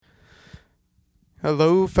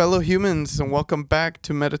Hello, fellow humans, and welcome back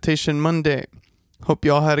to Meditation Monday. Hope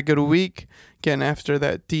y'all had a good week, getting after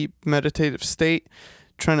that deep meditative state,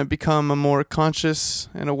 trying to become a more conscious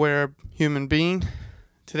and aware human being.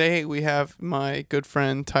 Today, we have my good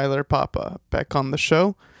friend Tyler Papa back on the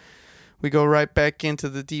show. We go right back into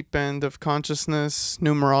the deep end of consciousness,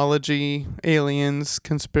 numerology, aliens,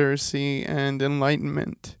 conspiracy, and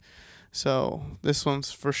enlightenment. So, this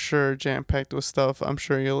one's for sure jam-packed with stuff I'm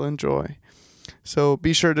sure you'll enjoy. So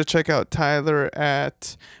be sure to check out Tyler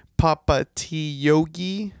at Papa T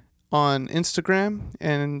Yogi on Instagram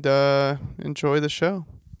and enjoy the show.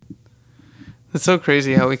 It's so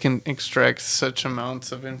crazy how we can extract such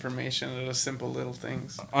amounts of information out of simple little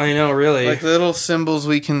things. I know, really. Like little symbols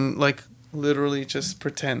we can like literally just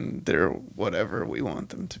pretend they're whatever we want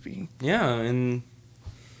them to be. Yeah, and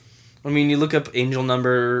I mean, you look up angel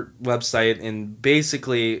number website and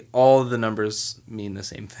basically all the numbers mean the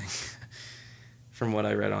same thing. From what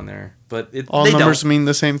I read on there, but all numbers mean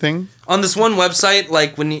the same thing. On this one website,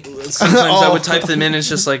 like sometimes I would type them in, it's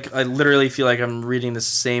just like I literally feel like I'm reading the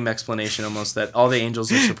same explanation almost, that all the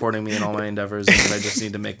angels are supporting me in all my endeavors, and I just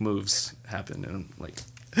need to make moves happen, and like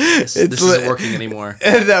this isn't working anymore.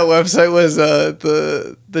 And that website was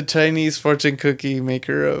the Chinese fortune cookie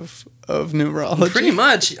maker of numerology. Pretty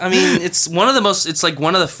much. I mean, it's one of the most. It's like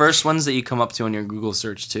one of the first ones that you come up to on your Google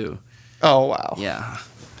search too. Oh wow. Yeah.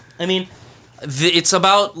 I mean. It's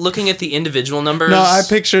about looking at the individual numbers. No, I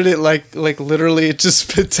pictured it like literally it just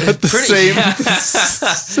spits out the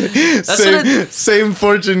same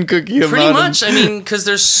fortune cookie. Pretty much. I mean, because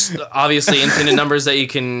there's obviously infinite numbers that you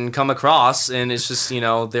can come across, and it's just,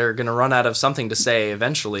 they're going to run out of something to say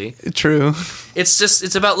eventually. True.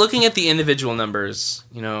 It's about looking at the individual numbers,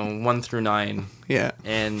 1 through 9. Yeah.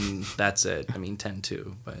 And that's it. I mean, 10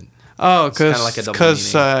 too, but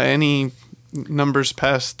because any numbers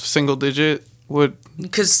past single digit would,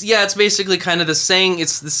 because it's basically kind of the saying.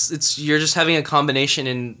 It's you're just having a combination,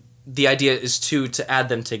 and the idea is to add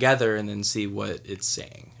them together and then see what it's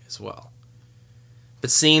saying as well. But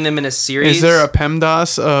seeing them in a series, is there a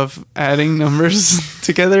PEMDAS of adding numbers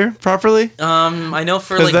together properly? I know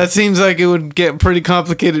for that seems like it would get pretty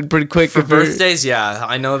complicated pretty quick for birthdays. Yeah,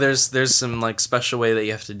 I know there's some like special way that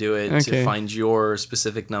you have to do it to find your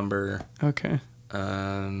specific number. Okay.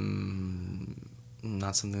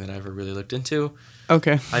 Not something that I ever really looked into.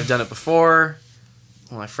 Okay. I've done it before.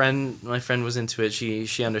 Well, my friend was into it.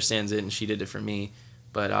 She understands it, and she did it for me.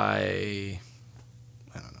 But I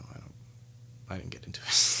don't know. I didn't get into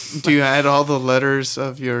it. Do you add all the letters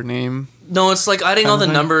of your name? No, it's like adding all the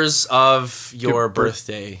numbers of your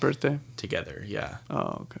birthday together. Yeah.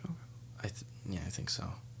 Oh, okay. I think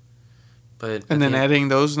so. But and then adding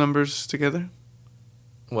those numbers together?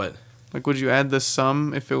 What? Like, would you add the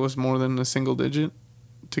sum if it was more than a single digit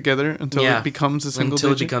together until it becomes a single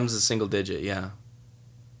digit? Until it becomes a single digit, yeah.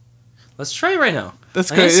 Let's try it right now.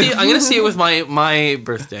 That's great. I'm gonna see it with my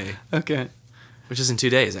birthday. Okay. Which is in 2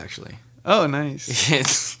 days, actually. Oh, nice.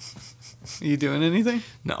 Are you doing anything?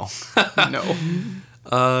 No. No.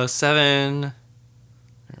 7.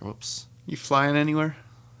 Whoops. You flying anywhere?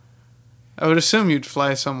 I would assume you'd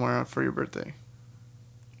fly somewhere for your birthday.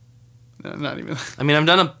 No, not even. I mean, I've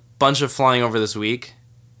done a bunch of flying over this week.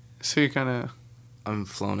 So you're kind of. I'm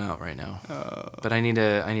flown out right now. But I need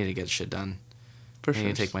to get shit done. For sure. I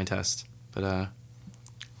need to take my test. But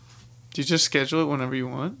do you just schedule it whenever you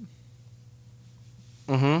want?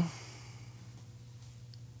 Mm-hmm.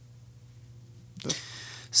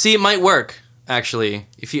 See, it might work, actually,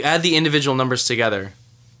 if you add the individual numbers together.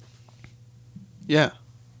 Yeah.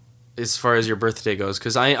 As far as your birthday goes,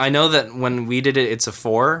 because I know that when we did it, it's a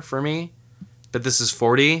 4 for me, but this is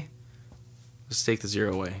 40. Just take the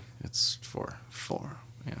 0 away. It's 4. 4.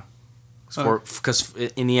 Yeah. 4, because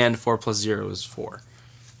in the end, 4 plus 0 is 4.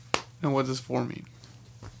 And what does 4 mean?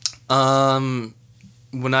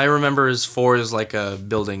 When I remember, is 4 is like a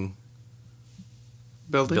building.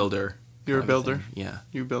 Builder. You're a builder. Yeah.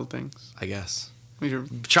 You build things. I guess. I'm here. We're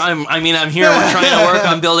trying to work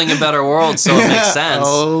on building a better world, so it makes sense.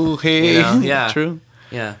 Oh, hey. Yeah. True.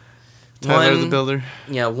 Yeah. Tyler the builder.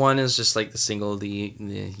 Yeah, 1 is just like the single, the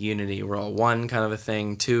unity. We're all one kind of a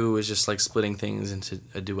thing. 2 is just like splitting things into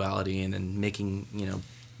a duality and then making,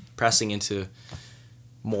 pressing into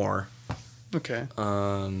more. Okay.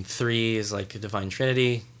 3 is like a divine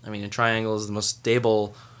trinity. I mean, a triangle is the most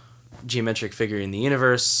stable geometric figure in the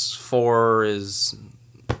universe. 4 is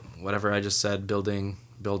whatever I just said,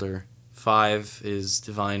 builder. 5 is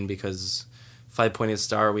divine because 5-pointed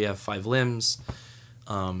star, we have 5 limbs.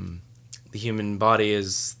 The human body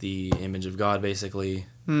is the image of God, basically.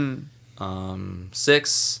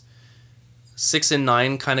 6 6 and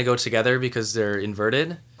 9 kind of go together because they're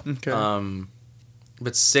inverted. Okay.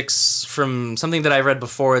 But 6, from something that I read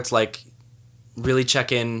before, it's like really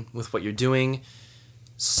check in with what you're doing,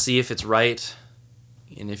 see if it's right,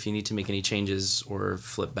 and if you need to make any changes or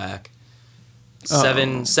flip back.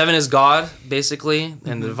 7 is God, basically,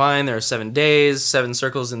 and the divine. There are 7 days, 7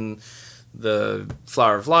 circles in the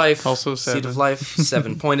flower of life, Also seed 7. of life,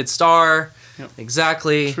 7-pointed star. Yep.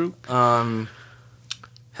 Exactly. True.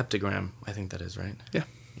 Heptagram, I think that is right. Yeah.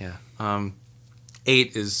 Yeah.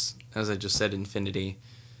 8 is, as I just said, infinity.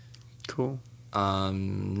 Cool.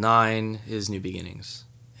 9 is new beginnings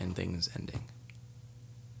and things ending.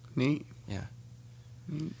 Neat. Yeah.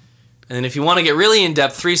 And then if you want to get really in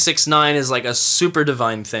depth, 369 is like a super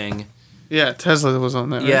divine thing. Yeah, Tesla was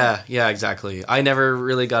on that. Right? Yeah, exactly. I never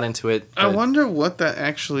really got into it. I wonder what that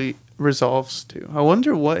actually resolves to. I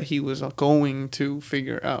wonder what he was going to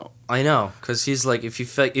figure out. I know, because he's like, if you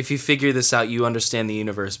figure this out, you understand the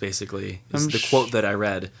universe. Basically, is the quote that I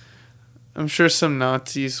read. I'm sure some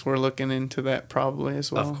Nazis were looking into that probably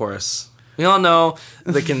as well. Of course. We all know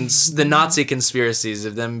the Nazi conspiracies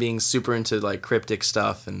of them being super into like cryptic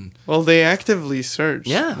stuff and. Well, they actively searched.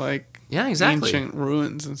 Yeah, exactly. Ancient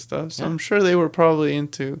ruins and stuff. So I'm sure they were probably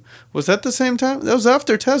into. Was that the same time? That was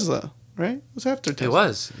after Tesla, right? It was after Tesla. It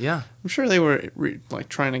was, yeah. I'm sure they were like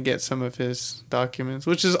trying to get some of his documents,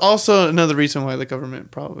 which is also another reason why the government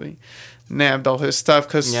probably nabbed all his stuff,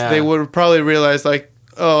 because they would probably realize like,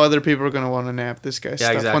 oh, other people are going to want to nab this guy's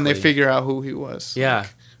stuff when they figure out who he was. Yeah.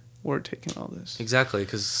 Like, we're taking all this. Exactly,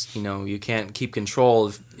 because, you can't keep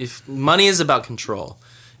control. If money is about control.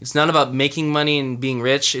 It's not about making money and being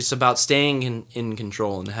rich. It's about staying in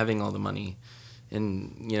control and having all the money.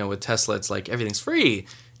 And, with Tesla, it's like everything's free,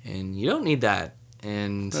 and you don't need that.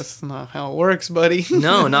 And that's not how it works, buddy.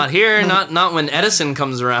 No, not here. Not when Edison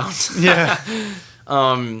comes around. Yeah.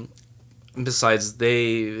 Besides,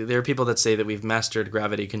 there are people that say that we've mastered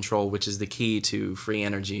gravity control, which is the key to free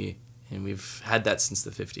energy. And we've had that since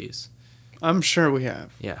the 50s. I'm sure we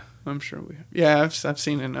have. Yeah. I'm sure we have. Yeah, I've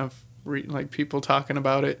seen enough people talking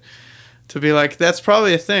about it to be like, that's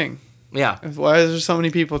probably a thing. Yeah. Why is there so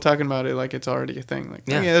many people talking about it like it's already a thing? Like,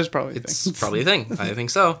 yeah, there's probably a thing. It's probably a thing. I think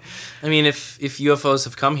so. I mean, if UFOs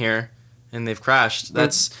have come here and they've crashed,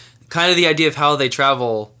 that's kind of the idea of how they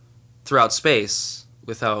travel throughout space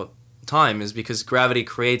without time, is because gravity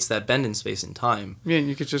creates that bend in space and time. Yeah,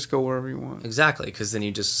 you could just go wherever you want. Exactly, because then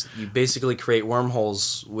you basically create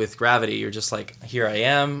wormholes with gravity. You're just like, here I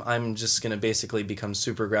am. I'm just going to basically become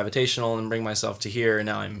super gravitational and bring myself to here, and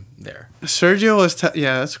now I'm there. Sergio was...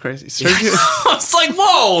 yeah, that's crazy. Sergio... I was like,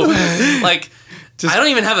 whoa! Like, I don't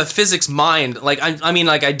even have a physics mind. Like, I mean,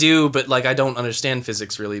 like, I do, but, like, I don't understand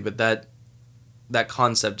physics, really, but that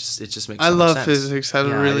concept just makes so much sense. I love physics. I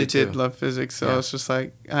really did love physics. So it's just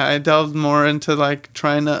like, I delved more into like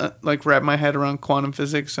trying to like wrap my head around quantum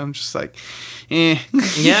physics. I'm just like, eh.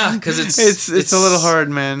 Yeah, because it's a little hard,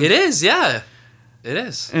 man. It is, yeah. It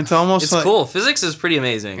is. It's almost like, cool. Physics is pretty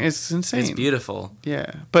amazing. It's insane. It's beautiful.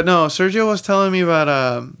 Yeah. But no, Sergio was telling me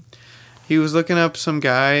about he was looking up some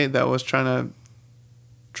guy that was trying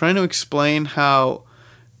to explain how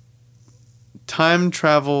time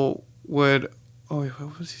travel would... Oh, wait,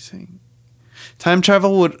 what was he saying? Time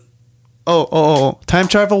travel would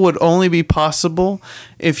only be possible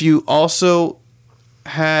if you also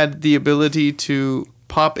had the ability to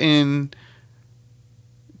pop in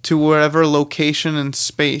to whatever location in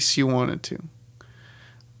space you wanted to.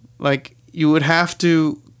 Like, you would have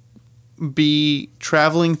to be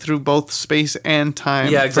traveling through both space and time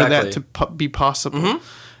for that to be possible. Mm-hmm.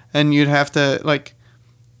 And you'd have to, like...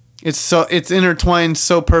 It's intertwined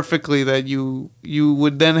so perfectly that you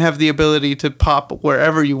would then have the ability to pop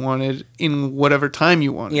wherever you wanted in whatever time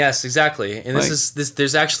you wanted. Yes, exactly. And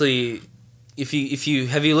there's actually, if you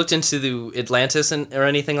have you looked into the Atlantis or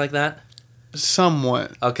anything like that?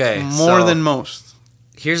 Somewhat. Okay. More than most.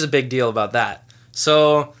 Here's a big deal about that.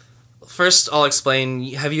 So first I'll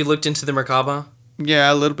explain. Have you looked into the Merkaba?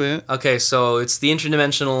 Yeah, a little bit. Okay, so it's the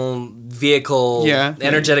interdimensional vehicle,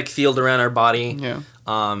 energetic field around our body. Yeah.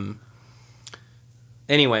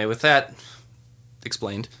 Anyway, with that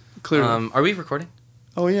explained, clearly, are we recording?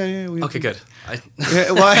 Oh yeah. Okay, good.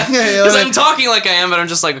 Because I'm talking like I am, but I'm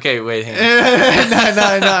just like, okay, wait, hang on.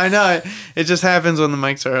 No, I know. It just happens when the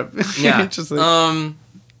mics are up. Yeah. Just like...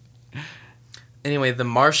 Anyway, the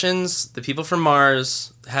Martians, the people from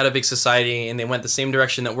Mars, had a big society, and they went the same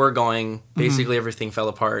direction that we're going. Basically, everything fell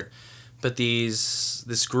apart. But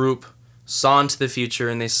this group saw into the future,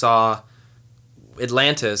 and they saw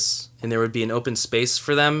Atlantis, and there would be an open space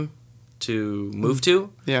for them to move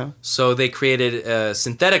to. Yeah. So they created a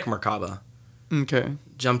synthetic Merkaba. Okay.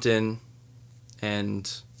 Jumped in,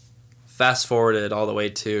 and fast forwarded all the way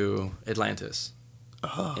to Atlantis.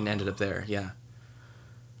 Oh. And ended up there, yeah.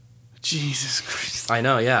 Jesus Christ. I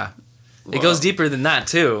know, yeah. Whoa. It goes deeper than that,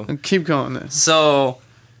 too. Keep going then. So,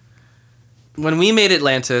 when we made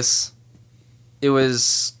Atlantis, we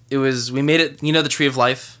made it, you know, the Tree of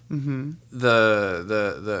Life? Mm-hmm.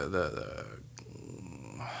 The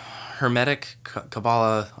Hermetic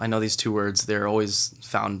Kabbalah, I know these two words, they're always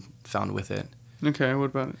found with it. Okay, what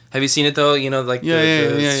about it? Have you seen it though? You know, like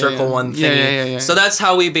the circle one thingy. Yeah. So that's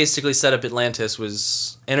how we basically set up Atlantis,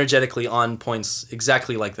 was energetically on points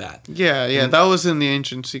exactly like that. Yeah, that was in the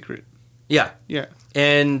Ancient Secret. Yeah. Yeah.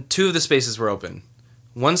 And two of the spaces were open.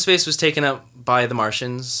 One space was taken up by the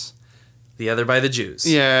Martians, the other by the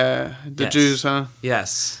Jews. Yeah, the Yes. Jews, huh?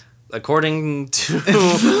 Yes. According to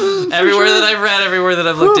everywhere that I've read, everywhere that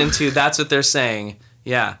I've looked into, that's what they're saying.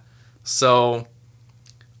 Yeah. So,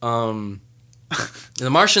 the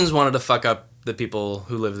Martians wanted to fuck up the people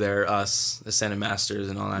who live there, us, Ascended Masters,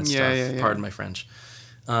 and all that stuff. Yeah. Pardon my French.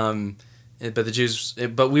 But the Jews,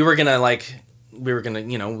 but we were gonna,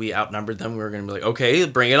 you know, we outnumbered them. We were gonna be like, okay,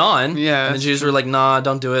 bring it on. Yeah. And the Jews were like, nah,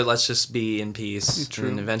 don't do it. Let's just be in peace. True.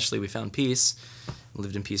 And eventually we found peace,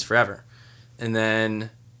 lived in peace forever. And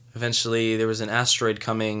then eventually there was an asteroid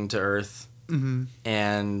coming to Earth. Mm-hmm.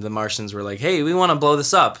 And the Martians were like, hey, we want to blow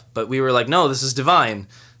this up. But we were like, no, this is divine.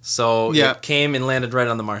 So it came and landed right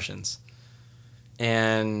on the Martians.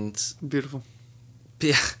 And Beautiful.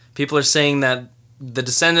 people are saying that the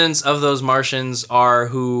descendants of those Martians are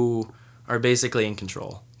who are basically in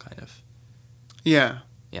control, kind of. Yeah.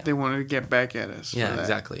 Yeah. They wanted to get back at us. Yeah,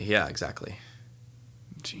 exactly. Yeah, exactly.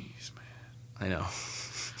 Jeez, man. I know.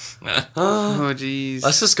 Oh, jeez.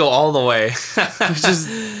 Let's just go all the way. It's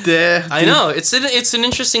just there. I know it's an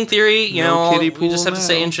interesting theory. You know, kiddie we just pool have to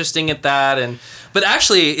say now. interesting at that, but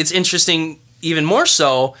actually it's interesting even more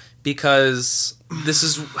so because this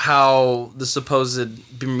is how the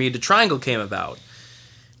supposed Bermuda Triangle came about.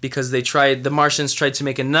 Because the Martians tried to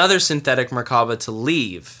make another synthetic Merkaba to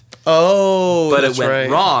leave. Oh, But that's it went right.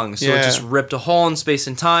 wrong, so it Yeah. just ripped a hole in space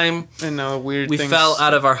and time. And now weird We things. fell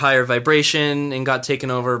out of our higher vibration and got taken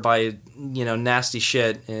over by, you know, nasty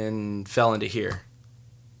shit and fell into here.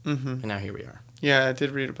 Mm-hmm. And now here we are. Yeah, I did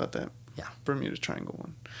read about that. Yeah. Bermuda Triangle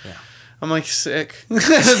one. Yeah. I'm like sick.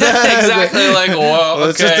 Exactly, like, whoa,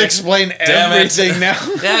 Let's just okay. explain Damn it. everything now.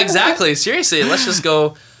 Yeah, exactly. Seriously, let's just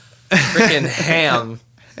go freaking ham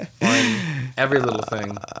on every little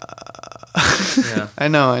thing. Yeah. I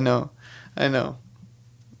know. It's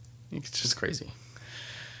It's just just. crazy.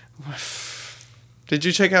 Did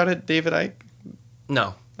you check out it, David Icke?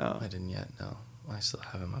 No. Oh, I didn't yet, no. I still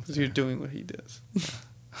have him up because there. you're doing what he does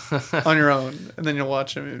on your own, and then you'll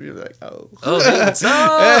watch him and you'll be like, oh, Oh, hey, what's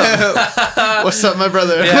up? what's up, my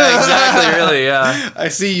brother? Yeah, exactly, really, yeah. I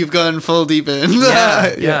see you've gone full deep in.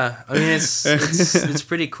 Yeah. I mean, it's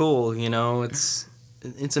pretty cool, you know. It's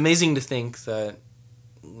amazing to think that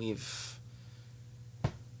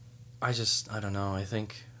I don't know. I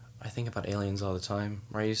think about aliens all the time,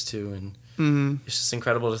 or I used to, and Mm-hmm. it's just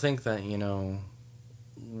incredible to think that, you know,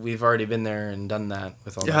 we've already been there and done that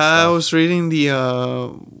with all that Yeah, I stuff. was reading the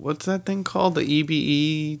what's that thing called? The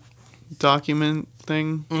EBE document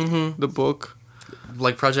thing, Mm-hmm. the book.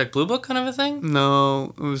 Like Project Blue Book kind of a thing?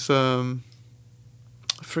 No, it was I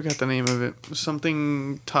forgot the name of it.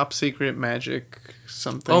 Something top secret magic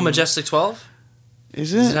something. Oh, Majestic 12?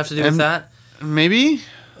 Is it? Does it have to do with that? Maybe.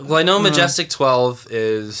 Well, I know Majestic 12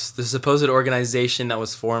 is the supposed organization that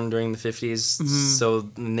was formed during the 50s. Mhm. So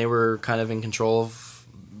they were kind of in control of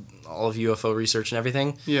all of UFO research and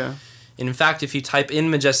everything. Yeah. And in fact, if you type in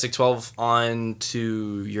Majestic 12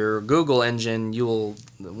 onto your Google engine,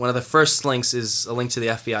 one of the first links is a link to the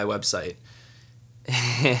FBI website.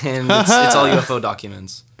 And it's all UFO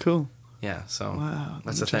documents. Cool. Yeah, so Wow.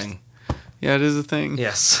 that's the thing. Yeah, it is a thing.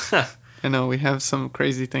 Yes. I know we have some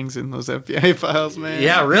crazy things in those FBI files, man.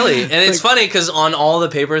 Yeah, really. And it's Like- funny because on all the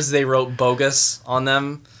papers, they wrote bogus on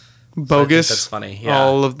them. Bogus. That's funny. Yeah.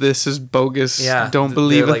 All of this is bogus. Yeah. Don't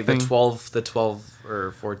believe they're a like thing. the 12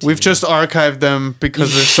 or 14. We've just archived them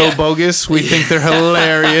because they're so Yeah. bogus. We think they're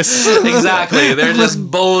hilarious. Exactly. They're just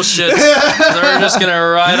bullshit. They're just going to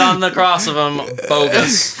write on the cross of them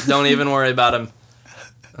bogus. Don't even worry about them.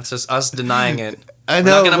 That's just us denying it. I We're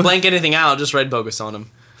know. not going to blank anything out. Just write bogus on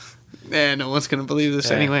them. No one's gonna believe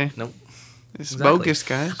this anyway. Nope. It's Exactly. bogus,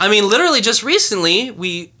 guys. I mean, literally just recently,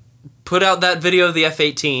 we put out that video of the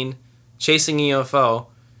F-18 chasing a UFO.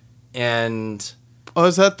 And... Oh,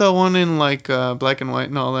 is that the one in like black and white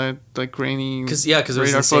and all that, like grainy? Because it was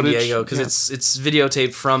radar in San footage? Diego. Because Yeah. it's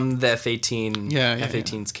videotaped from the F-18. Yeah,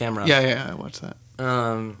 F-18's camera. Yeah, I watched that.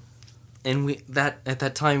 And at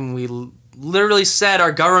that time we literally said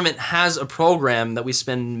our government has a program that we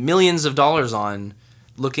spend millions of dollars on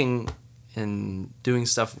looking and doing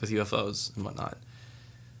stuff with UFOs and whatnot.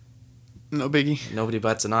 No biggie. Nobody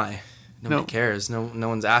bats an eye. Nobody cares. No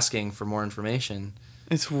one's asking for more information.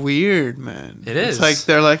 It's weird, man. It is. It's like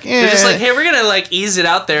they're like, They're just like, hey, we're gonna like ease it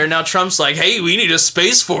out there. Now Trump's like, hey, we need a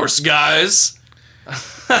Space Force, guys.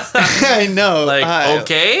 I know. Like,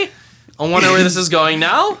 okay. I wonder where this is going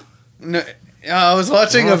now. No, I was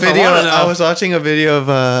watching a video. I was watching a video of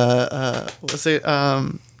what's it?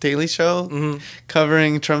 Daily Show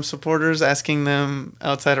covering Trump supporters, asking them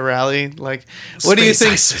outside a rally, like, "What do you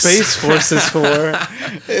think Space Force is for?"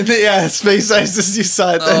 Yeah, Space ISIS. You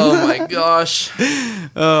saw it then. Oh my gosh.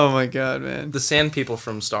 Oh my god, man. The Sand People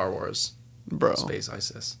from Star Wars, bro. Space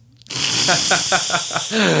ISIS.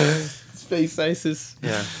 Space ISIS.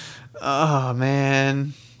 Yeah. Oh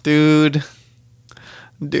man, dude.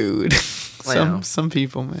 Some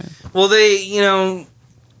people, man. Well, they, you know,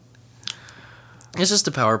 it's just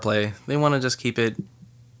a power play. They want to just keep it,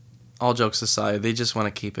 all jokes aside, they just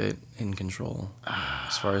want to keep it in control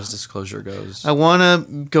as far as disclosure goes. I want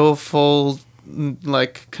to go full,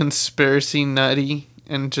 like, conspiracy nutty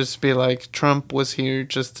and just be like, Trump was here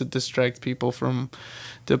just to distract people from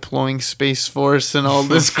deploying Space Force and all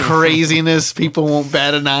this craziness. People won't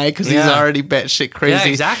bat an eye because he's already batshit crazy. Yeah,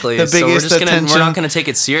 exactly. The biggest so we're not going to take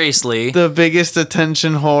it seriously. The biggest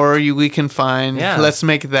attention whore we can find. Yeah. Let's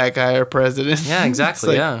make that guy our president. Yeah,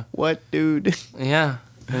 exactly. Like, what, dude? Yeah.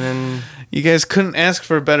 And then you guys couldn't ask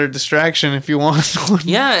for a better distraction if you wanted one.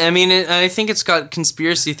 Yeah, I mean, I think it's got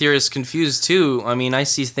conspiracy theorists confused too. I mean, I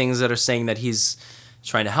see things that are saying that he's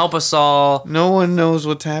trying to help us all. No one knows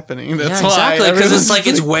what's happening. That's why. Exactly, because it's like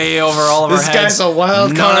it's way over all of our heads. This guy's a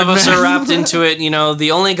wild card. None of us man. are wrapped into it. You know, the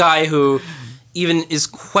only guy who even is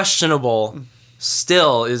questionable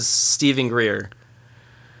still is Stephen Greer.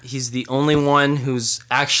 He's the only one who's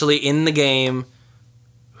actually in the game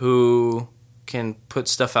who can put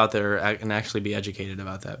stuff out there and actually be educated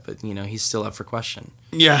about that. But, you know, he's still up for question.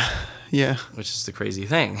 Yeah. Which is the crazy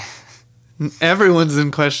thing. Everyone's in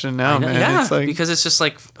question now, man. Yeah, it's like, because it's just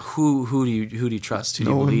like who do you trust? Who do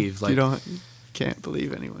you believe? Like you can't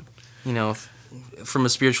believe anyone. You know, from a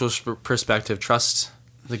spiritual perspective, trust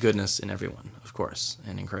the goodness in everyone, of course,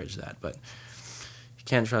 and encourage that. But you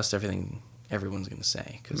can't trust everything everyone's going to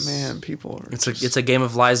say. Cause man, people are it's a game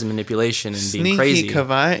of lies and manipulation and being crazy.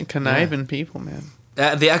 Sneaky, conniving people, man.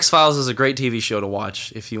 The X-Files is a great TV show to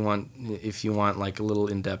watch if you want like a little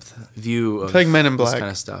in-depth view of like Men in Black, this kind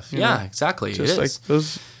of stuff. Yeah, know? Exactly. Just like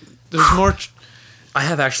those. There's more. I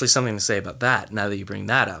have actually something to say about that now that you bring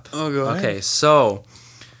that up. Oh, go ahead. Okay, so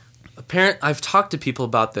I've talked to people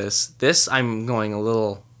about this. This I'm going a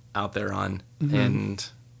little out there on, and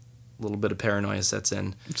a little bit of paranoia sets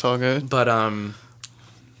in. It's all good. But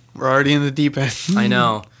we're already in the deep end. I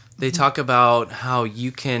know. They talk about how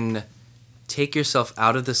you can take yourself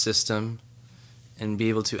out of the system and be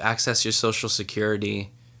able to access your Social Security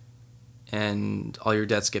and all your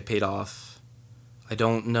debts get paid off. I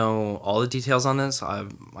don't know all the details on this. I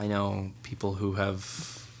know people who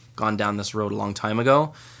have gone down this road a long time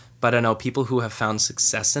ago, but I know people who have found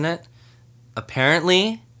success in it.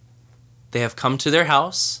 Apparently, they have come to their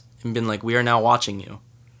house and been like, we are now watching you.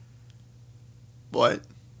 What?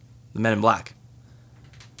 The Men in Black.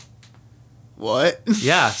 What?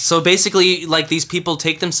 Yeah. So basically, like, these people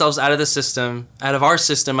take themselves out of the system, out of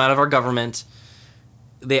our government.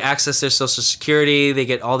 They access their Social Security. They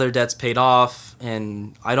get all their debts paid off.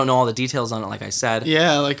 And I don't know all the details on it, like I said.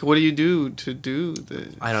 Yeah, like, what do you do to do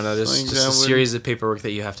the... I don't know. There's like just a series of paperwork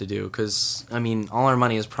that you have to do. Because, I mean, all our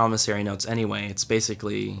money is promissory notes anyway. It's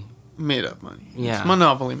basically... made up money. Yeah. It's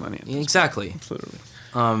monopoly money. Exactly. It's literally.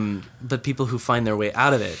 But people who find their way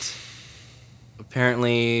out of it...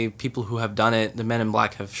 Apparently, people who have done it, the Men in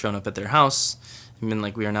Black have shown up at their house and been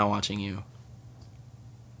like, we are now watching you.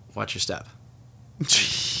 Watch your step.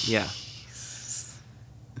 Yeah.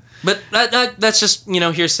 But that's just,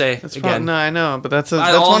 hearsay again. No, I know, but that's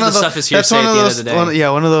all one of of the stuff is hearsay at the end of the day.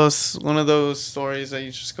 One of those stories that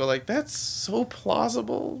you just go like, that's so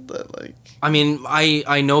plausible that like. I mean,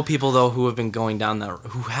 I know people though who have gone down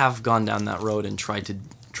that road and tried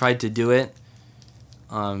to do it.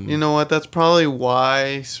 You know what? That's probably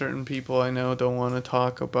why certain people I know don't want to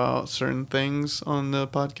talk about certain things on the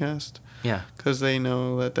podcast. Yeah, because they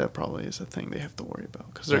know that probably is a thing they have to worry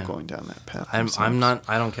about because they're going down that path. I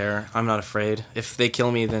don't care. I'm not afraid. If they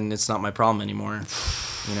kill me, then it's not my problem anymore.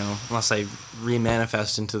 Unless I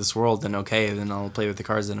remanifest into this world, then okay, then I'll play with the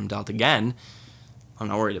cards that I'm dealt again. I'm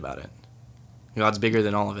not worried about it. God's bigger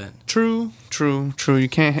than all of it. True. You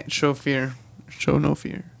can't show no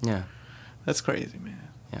fear. Yeah. That's crazy, man.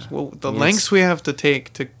 Yeah. Well, the I mean, lengths we have to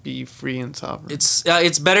take to be free and sovereign.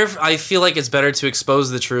 It's better. I feel like it's better to expose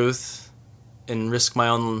the truth and risk my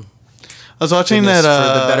own I was watching goodness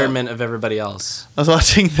that for the betterment of everybody else. I was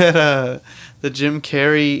watching that the Jim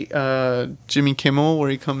Carrey Jimmy Kimmel where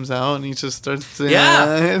he comes out and he just starts saying,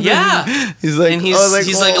 Yeah. he's like, And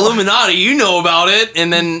he's like Illuminati, you know about it,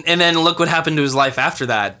 and then look what happened to his life after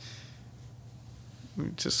that.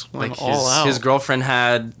 Just went Like all out. his girlfriend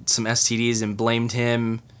had some STDs and blamed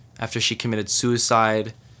him after she committed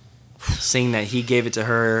suicide, saying that he gave it to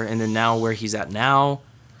her, and then now where he's at now,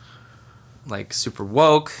 like super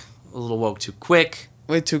woke, a little woke too quick.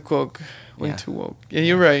 Way too woke. Way Yeah. too woke. Yeah,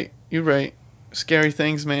 you're right. You're right. Scary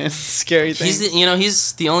things, man. Scary things.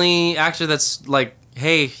 He's the only actor that's like,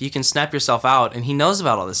 hey, you can snap yourself out, and he knows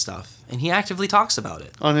about all this stuff, and he actively talks about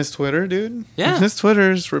it. On his Twitter, dude. Yeah. His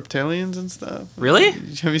Twitter's reptilians and stuff. Really?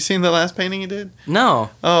 Have you seen the last painting he did? No.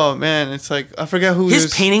 Oh man, it's like I forgot who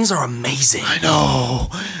His paintings are amazing. I know.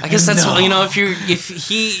 I guess that's know. if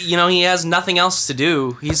he has nothing else to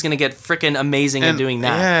do, he's gonna get freaking amazing at doing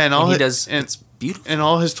that. Yeah, and all he it- does. and- It's beautiful. And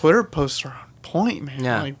all his Twitter posts are on point, man.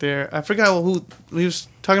 Yeah. Like I forgot who he was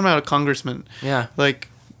talking about, a congressman. Yeah. Like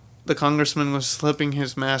the congressman was slipping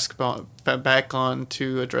his mask back on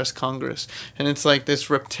to address Congress, and it's like this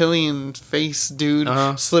reptilian face dude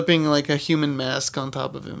slipping like a human mask on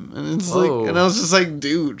top of him, and it's Whoa. like, and I was just like,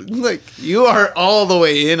 dude, like you are all the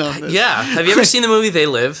way in on this. Yeah. Have you ever seen the movie They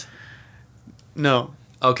Live? No.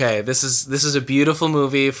 Okay, this is a beautiful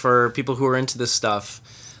movie for people who are into this stuff.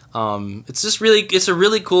 It's a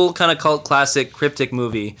really cool kind of cult classic cryptic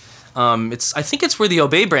movie. I think it's where the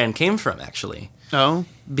Obey brand came from actually, No.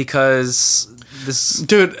 because this.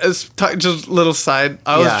 Dude, just little side.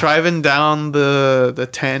 I was Yeah. driving down the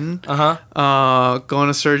 10, going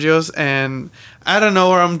to Sergio's, and I don't know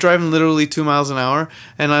where I'm driving literally 2 miles an hour,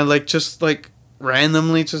 and I just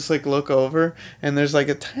randomly just look over, and there's like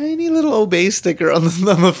a tiny little Obey sticker on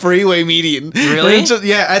the freeway median. Really? And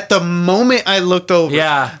yeah. At the moment I looked over,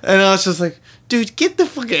 Yeah. and I was just like, dude, get the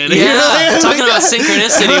fuck out of here. Yeah, talking about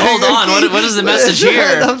synchronicity. Hold on, what is the message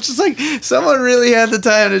here? I'm just like, someone really had the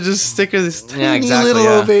time to just sticker this tiny exactly, little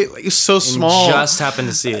yeah. Obey, like it's so small. And just happened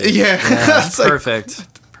to see it. Yeah. It's like-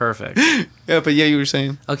 Perfect. Yeah, but yeah, you were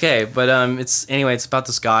saying. Okay, but it's about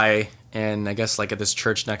this guy, and I guess like at this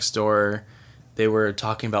church next door, they were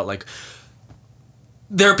talking about like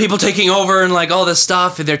there are people taking over and like all this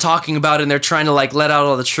stuff, and they're talking about it, and they're trying to like let out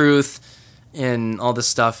all the truth and all this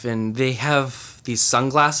stuff, and they have these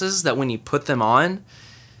sunglasses that when you put them on,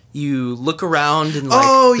 you look around and like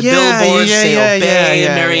the billboards say obey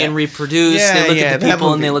and marry and reproduce. They look at the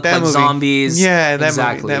people and they look like zombies. Yeah, that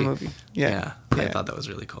exactly. movie. Yeah. I thought that was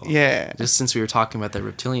really cool. Yeah. Just since we were talking about that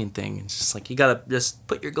reptilian thing, it's just like you gotta just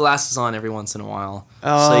put your glasses on every once in a while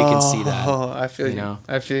so you can see that. Oh, I feel you. know?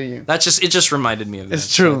 I feel you. It just reminded me of that.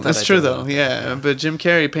 It's true. So I thought It's I'd true throw it though. out there. Yeah, but Jim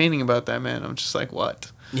Carrey painting about that, man. I'm just like,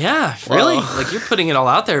 what? Yeah, really? Wow. Like you're putting it all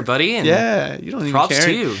out there, buddy. And Yeah, you don't even props care.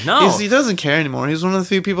 to you. No. he doesn't care anymore. He's one of the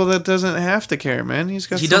few people that doesn't have to care, man. He's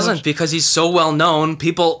got. He so doesn't much- because he's so well known.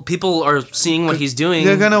 People are seeing what he's doing.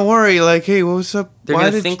 They're gonna worry, like, hey, what's up? They're Why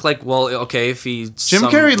gonna did think like, well, okay, if he Jim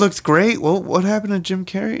Carrey looked great. Well, what happened to Jim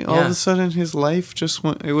Carrey? All of Yeah. a sudden, his life just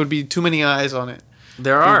went. It would be too many eyes on it.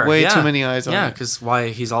 there are way yeah. too many eyes on Yeah, it. because why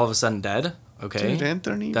he's all of a sudden dead? Okay. Dude,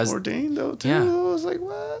 Anthony Does- Bourdain though too. Yeah. I was like,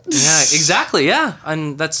 what? Yeah, exactly. Yeah,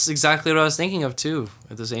 and that's exactly what I was thinking of too.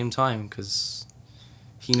 At the same time, because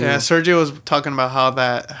he knew. Yeah, Sergio was talking about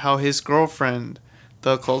how his girlfriend,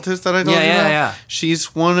 the occultist that I told you about, yeah.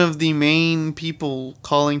 she's one of the main people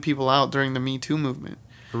calling people out during the Me Too movement.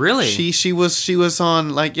 Really? She was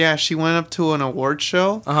on she went up to an award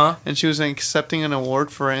show and she was accepting an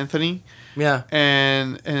award for Anthony. Yeah.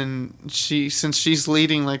 And since she's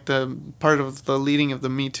leading the part of the leading of the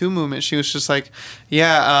Me Too movement, she was just like,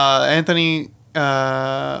 Anthony,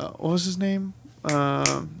 what was his name?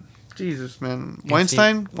 Jesus, man,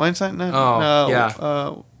 Weinstein.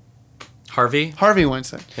 Harvey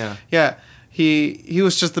Weinstein. Yeah. Yeah, he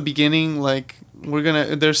was just the beginning. Like,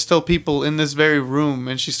 there's still people in this very room,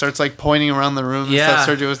 and she starts pointing around the room. Yeah. And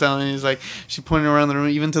stuff. Sergio was down, and she pointed around the room,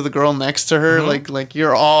 even to the girl next to her. Like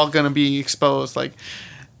you're all gonna be exposed. Have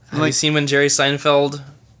you seen when Jerry Seinfeld?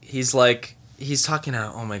 He's talking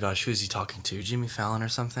to, oh my gosh, who's he talking to? Jimmy Fallon or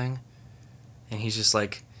something? And he's just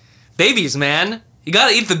like, babies, man, you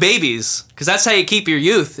gotta eat the babies, because that's how you keep your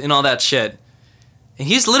youth and all that shit. And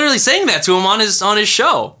he's literally saying that to him on his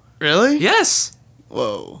show. Really? Yes.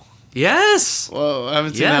 Whoa. Yes. Whoa. I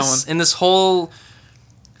haven't seen that one. And this whole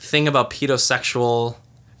thing about pedosexual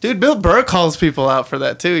Dude, Bill Burr calls people out for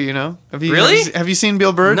that too, you know? Really? Have you seen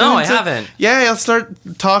Bill Burr? No, I doing stuff? haven't. Yeah, he'll start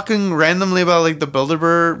talking randomly about like the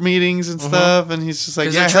Bilderberg meetings and stuff, and he's just like,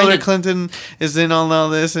 'Cause yeah, they're trying Hillary to- Clinton is in on all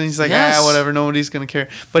this, and he's like, Yes. whatever, nobody's gonna care.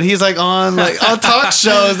 But he's like on talk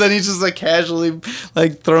shows, and he's just like casually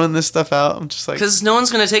like throwing this stuff out. I'm just like, Because no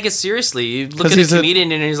one's gonna take it seriously. You look 'Cause at a he's a-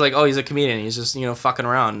 comedian and he's like, oh, he's a comedian. He's just fucking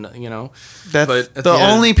around, that's but at the the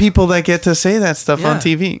end- only people that get to say that stuff on Yeah.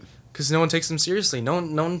 TV. Because no one takes him seriously. No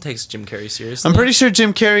one takes Jim Carrey seriously. I'm pretty sure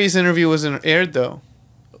Jim Carrey's interview wasn't aired though.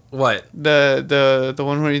 What? The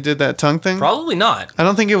one where he did that tongue thing. Probably not. I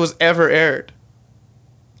don't think it was ever aired.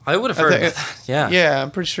 I would have I heard think about that. Yeah. Yeah,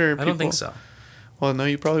 I'm pretty sure. I don't think so. Well, no,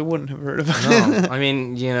 you probably wouldn't have heard about No. it. I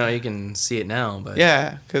mean, you can see it now, but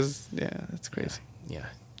Yeah, because that's crazy. yeah.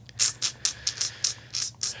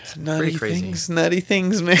 Nutty crazy. nutty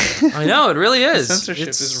things, man. I know it really is. Censorship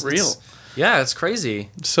is real. Yeah, it's crazy.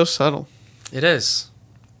 It's so subtle. It is.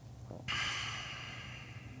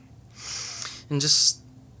 And just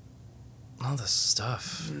all this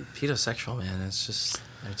stuff, pedosexual, man. It's just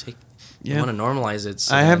they Yeah. want to normalize it.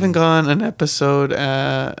 So I haven't gone an episode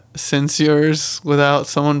since yours without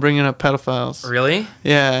someone bringing up pedophiles. Really?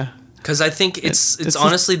 Yeah. Because I think it's just-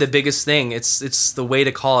 honestly the biggest thing. It's the way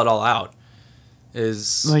to call it all out.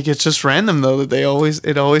 Is Like it's just random though that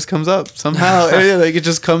it always comes up somehow. Like it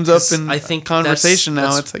just comes up in I think conversation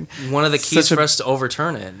now. that's It's like one of the keys such a- for us to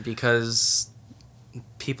overturn it, because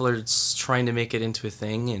people are trying to make it into a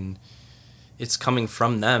thing, and it's coming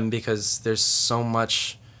from them because there's so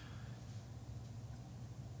much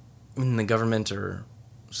in the government or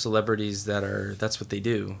celebrities that's what they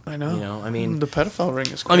do. I know. I mean, the pedophile ring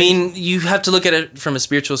is. I Crazy. mean, you have to look at it from a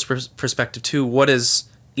spiritual perspective too. What is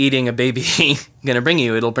eating a baby going to bring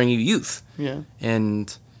you? It'll bring you youth yeah.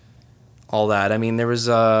 and all that. I mean, there was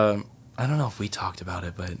I don't know if we talked about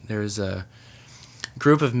it, but there was a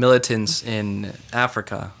group of militants in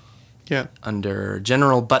Africa Yeah. under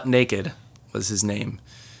General Butt Naked was his name,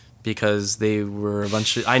 because they were a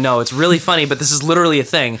bunch of, I know it's really funny, but this is literally a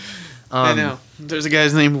thing. I know. There's a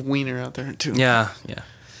guy's named Wiener out there too. Yeah, yeah.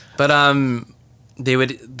 But they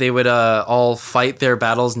would all fight their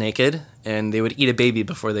battles naked, and they would eat a baby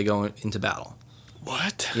before they go into battle.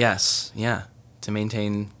 What? Yes, yeah, to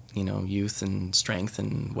maintain youth and strength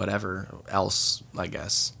and whatever else, I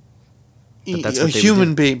guess. But that's a what they would human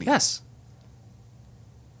do. baby. Yes.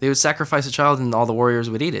 They would sacrifice a child, and all the warriors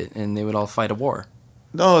would eat it, and they would all fight a war.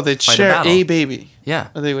 Oh, they'd Fight a share battle. a baby. Yeah,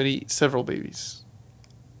 Or they would eat several babies.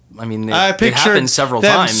 I mean, I it pictured happened several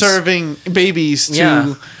them times. serving babies to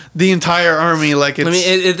Yeah. the entire army like it's I mean,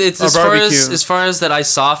 it's a as far barbecue. as far as that I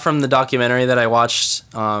saw from the documentary that I watched.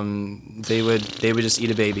 They would just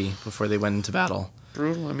eat a baby before they went into battle.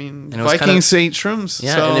 brutal. I mean, And it was Vikings ate shrooms.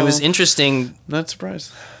 Yeah, so and it was interesting. not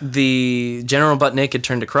surprised. The General Butt Naked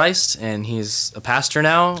turned to Christ, and he's a pastor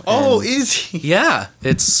now. Oh, and is he? yeah,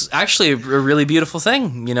 it's actually a really beautiful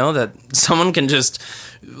thing. That someone can just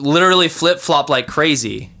literally flip flop like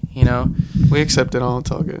crazy. We accept it all.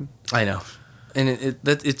 It's all good. I know, and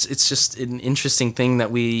it's just an interesting thing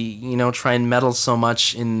that we try and meddle so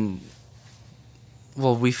much in.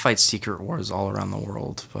 Well, we fight secret wars all around the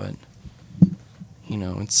world, but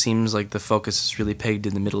it seems like the focus is really pegged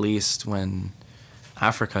in the Middle East when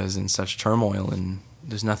Africa is in such turmoil, and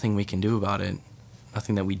there's nothing we can do about it,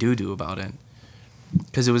 nothing that we do about it,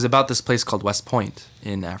 because it was about this place called West Point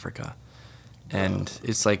in Africa, and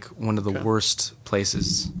it's like one of the worst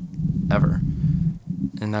places ever.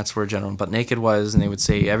 And that's where General Butt Naked was, and they would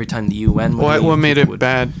say every time the UN would leave, What made people it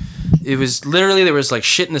bad? It was literally, there was like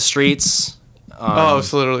shit in the streets.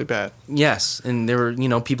 It's literally bad. Yes, and there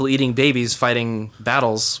were people eating babies, fighting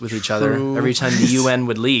battles with each other True. every time the UN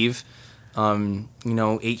would leave.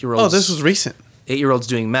 8-year-olds. Oh, this was recent. 8-year-olds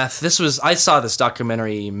doing meth. I saw this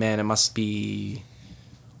documentary. Man, it must be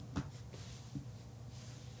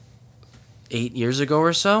 8 years ago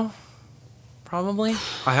or so, probably.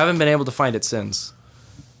 I haven't been able to find it since.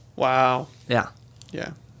 Wow. Yeah,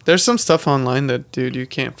 Yeah. There's some stuff online that, dude, you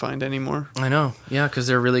can't find anymore. I know. Yeah, because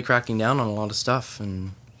they're really cracking down on a lot of stuff,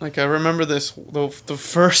 and Like, I remember the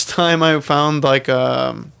first time I found, like,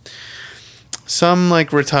 some,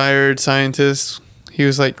 like, retired scientist. He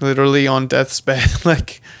was, like, literally on death's bed,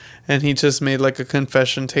 like, and he just made, like, a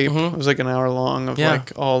confession tape. Mhm. It was, like, an hour long of, Yeah.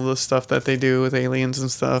 like, all the stuff that they do with aliens and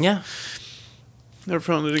stuff. yeah, Never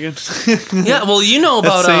found it again. yeah. Well, that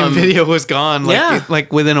about same video was gone, like, yeah.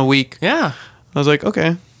 like, within a week. Yeah. I was like,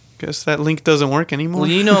 okay, guess that link doesn't work anymore. Well,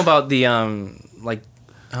 you know about the like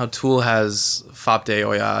how Tool has Fop de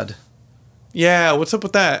Oyad. Yeah, what's up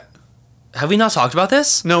with that? Have we not talked about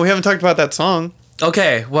this? No, we haven't talked about that song.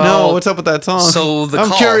 Okay, well... No, what's up with that song? So the I'm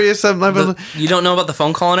call. curious. You don't know about the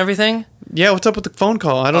phone call and everything? Yeah, what's up with the phone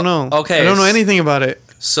call? I don't know. Okay. I don't know anything about it.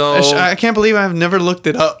 So... I can't believe I've never looked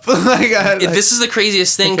it up. This is the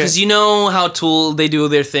craziest thing, because Okay. you know how Tool, they do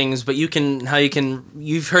their things, but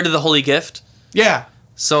you've heard of the Holy Gift? Yeah.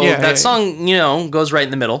 So Yeah, that yeah. song, goes right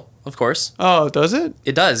in the middle, of course. Oh, does it?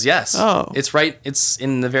 It does, yes. Oh. It's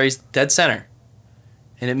in the very dead center.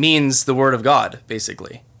 And it means the word of God,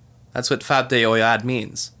 basically. That's what Fabde Oyad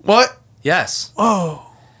means. What? Yes.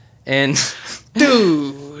 Oh, And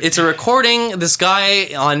dude. it's a recording. This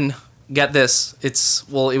guy on, get this, it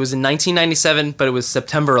was in 1997, but it was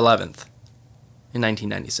September 11th in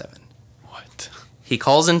 1997. What? He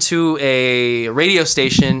calls into a radio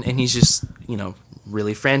station and he's just,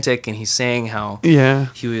 really frantic, and he's saying how Yeah.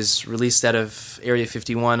 he was released out of Area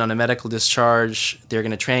 51 on a medical discharge. They're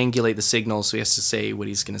going to triangulate the signal, so he has to say what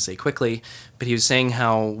he's going to say quickly. But he was saying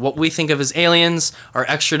how what we think of as aliens are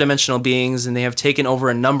extra-dimensional beings, and they have taken over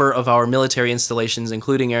a number of our military installations,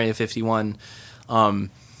 including Area 51.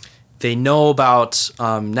 They know about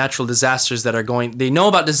natural disasters that are going. They know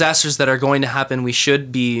about disasters that are going to happen. We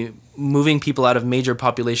should be moving people out of major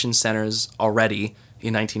population centers already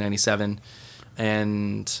in 1997,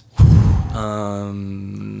 and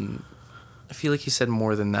I feel like he said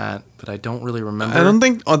more than that, but I don't really remember. I don't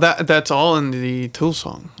think that's all in the Tool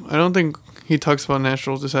song. I don't think he talks about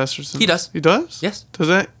natural disasters. He does. He does? Yes. Does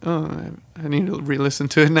that? Oh, I need to re-listen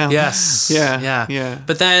to it now. Yes. Yeah.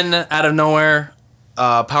 But then out of nowhere,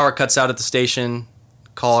 power cuts out at the station.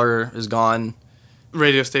 Caller is gone.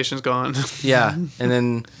 Radio station's gone. Yeah, and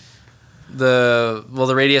then the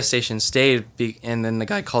radio station stayed, and then the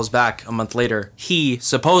guy calls back a month later. He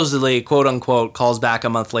supposedly, quote unquote, calls back a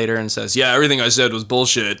month later and says, "Yeah, everything I said was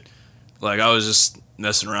bullshit. Like, I was just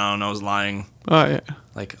messing around. I was lying." Oh, yeah.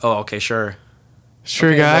 Like, oh, okay, sure. Sure,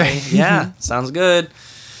 Okay, guy. buddy. Yeah, sounds good.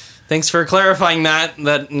 Thanks for clarifying that.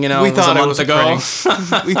 That, We was thought a it month was a ago.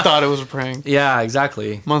 prank. We thought it was a prank. Yeah,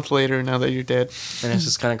 exactly. A month later, now that you're dead. And it's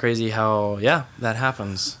just kind of crazy how, that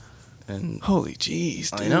happens. And Holy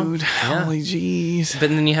jeez, dude. I know. Yeah. Holy jeez. but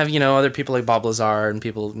then you have, other people like Bob Lazar, and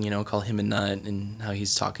people, call him a nut, and how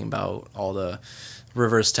he's talking about all the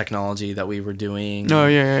reverse technology that we were doing. Oh,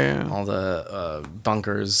 yeah. All the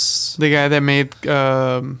bunkers. The guy that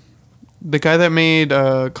made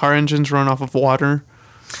car engines run off of water.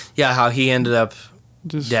 Yeah, how he ended up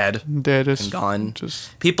Just dead as and gone.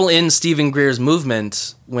 Just People in Stephen Greer's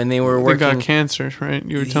movement, when they were they working... got cancer, right?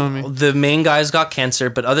 You were telling me. The main guys got cancer,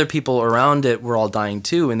 but other people around it were all dying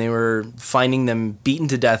too, and they were finding them beaten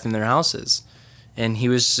to death in their houses. And he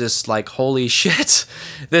was just like, holy shit,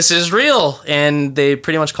 this is real. And they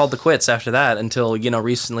pretty much called the quits after that until,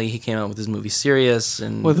 recently he came out with his movie Sirius,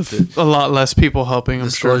 and With a lot less people helping, I'm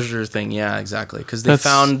sure. disclosure thing. Yeah, exactly. Because they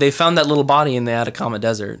found that little body in the Atacama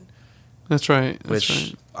Desert, That's right.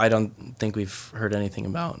 which I don't think we've heard anything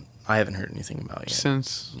about. I haven't heard anything about yet.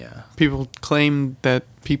 Since Yeah. people claim that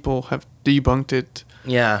people have debunked it,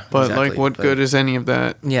 Yeah. but exactly. what good is any of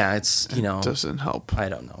that? Yeah, it's, It doesn't help. I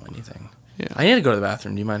don't know anything. Yeah. I need to go to the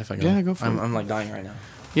bathroom. Do you mind if I go? Yeah, go for it. I'm like dying right now.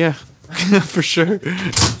 Yeah, for sure.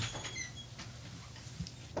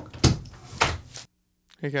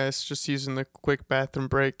 Hey guys, just using the quick bathroom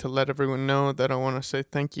break to let everyone know that I want to say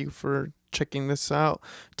thank you for checking this out,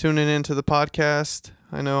 tuning into the podcast.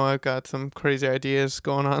 I know I've got some crazy ideas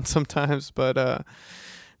going on sometimes, but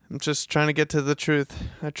I'm just trying to get to the truth.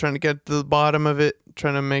 I'm trying to get to the bottom of it,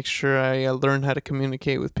 trying to make sure I learn how to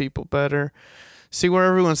communicate with people better. See where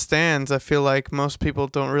everyone stands. I feel like most people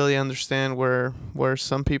don't really understand where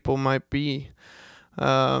some people might be.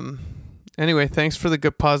 Anyway, thanks for the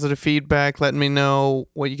good positive feedback. Letting me know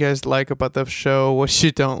what you guys like about the show, what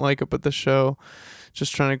you don't like about the show.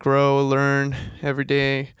 Just trying to grow, learn every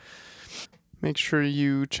day. Make sure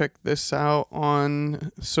you check this out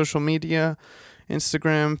on social media.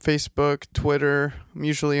 Instagram, Facebook, Twitter. I'm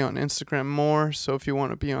usually on Instagram more, so if you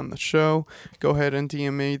want to be on the show, go ahead and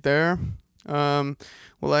DM me there.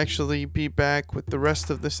 We'll actually be back with the rest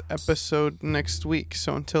of this episode next week.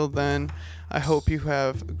 So until then, I hope you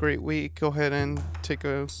have a great week. Go ahead and take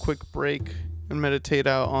a quick break and meditate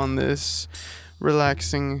out on this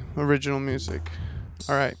relaxing original music.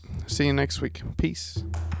 All right. See you next week. Peace.